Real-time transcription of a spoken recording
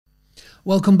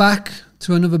Welcome back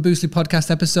to another Boostly podcast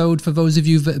episode. For those of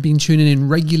you that have been tuning in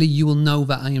regularly, you will know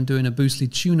that I am doing a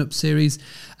Boostly tune-up series,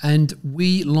 and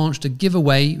we launched a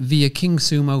giveaway via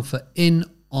Kingsumo for In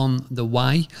on the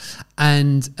Y.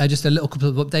 And just a little couple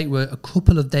of update. We're a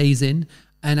couple of days in,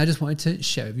 and I just wanted to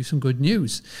share with you some good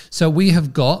news. So we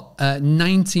have got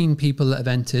 19 people that have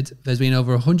entered. There's been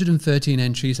over 113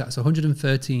 entries. That's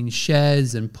 113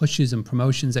 shares and pushes and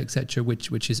promotions, etc.,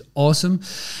 which is awesome.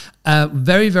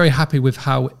 Very, very happy with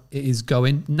how it is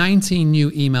going. 19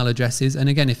 new email addresses. And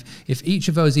again, if each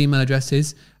of those email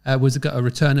addresses was got a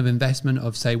return of investment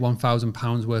of, say,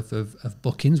 £1,000 worth of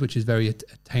bookings, which is very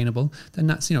attainable, then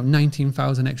that's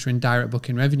 19,000 extra in direct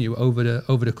booking revenue over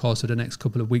the course of the next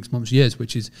couple of weeks, months, years,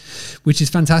 which is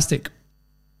fantastic.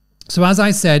 So as I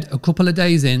said, a couple of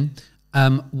days in,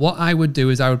 what I would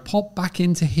do is I would pop back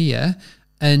into here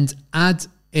and add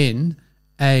in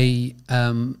a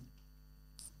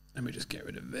let me just get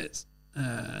rid of this.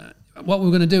 What we're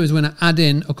going to do is we're going to add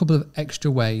in a couple of extra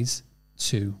ways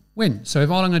to win. So if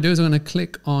all I'm going to do is I'm going to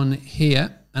click on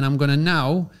here, and I'm going to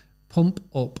now pump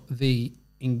up the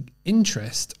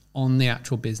interest on the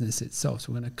actual business itself.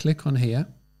 So we're going to click on here,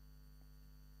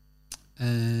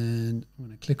 and I'm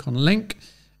going to click on link,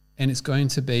 and it's going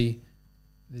to be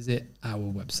visit our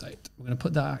website. We're going to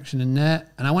put that action in there,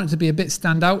 and I want it to be a bit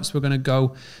stand out. So we're going to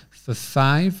go for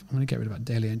 5. I'm going to get rid of our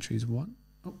daily entries 1.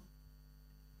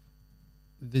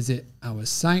 Visit our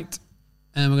site,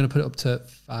 and we're going to put it up to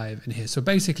 5 in here. So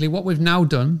basically what we've now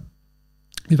done,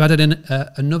 we've added in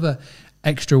another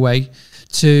extra way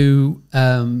to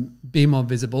be more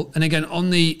visible. And again,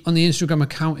 on the Instagram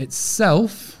account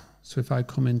itself, so if I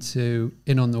come into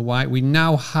In on the Y, we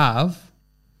now have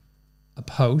a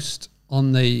post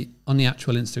on the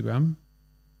actual Instagram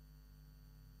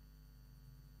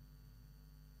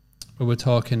where we're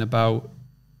talking about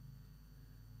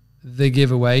the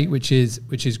giveaway, which is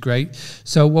great.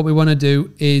 So what we want to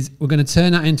do is we're going to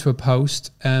turn that into a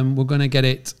post, and we're going to get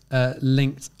it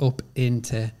linked up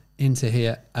into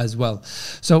here as well.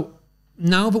 So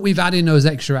now that we've added in those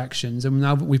extra actions, and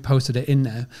now that we've posted it in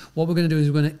there, what we're going to do is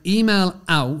we're going to email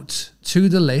out to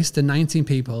the list, the 19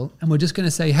 people, and we're just going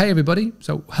to say, hey, everybody.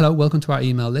 So hello, welcome to our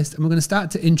email list. And we're going to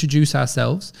start to introduce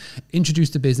ourselves,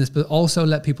 introduce the business, but also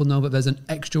let people know that there's an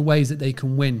extra ways that they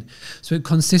can win. So it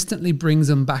consistently brings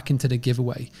them back into the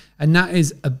giveaway. And that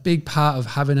is a big part of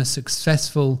having a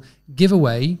successful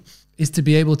giveaway, is to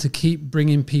be able to keep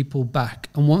bringing people back.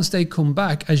 And once they come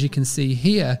back, as you can see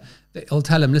here, it'll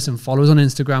tell them, listen, follow us on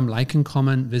Instagram, like and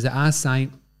comment, visit our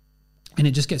site. And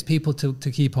it just gets people to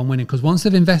keep on winning, because once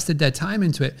they've invested their time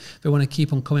into it, they want to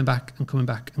keep on coming back and coming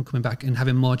back and coming back and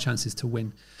having more chances to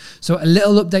win. So a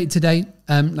little update today.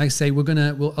 Like I say,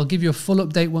 I'll give you a full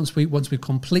update once we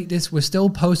complete this. We're still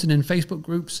posting in Facebook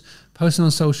groups, posting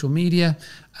on social media,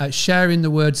 sharing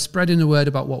the word, spreading the word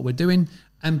about what we're doing.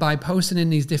 And by posting in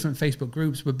these different Facebook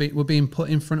groups, we're being put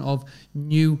in front of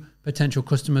new potential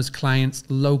customers, clients,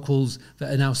 locals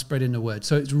that are now spreading the word.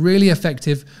 So it's really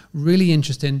effective, really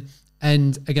interesting.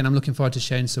 And again, I'm looking forward to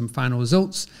sharing some final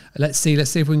results. Let's see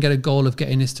if we can get a goal of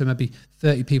getting this to maybe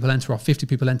 30 people enter or 50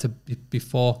 people enter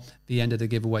before the end of the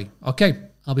giveaway. Okay,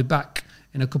 I'll be back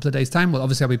in a couple of days' time. Well,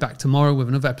 obviously, I'll be back tomorrow with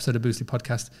another episode of Boostly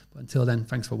Podcast. But until then,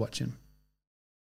 thanks for watching.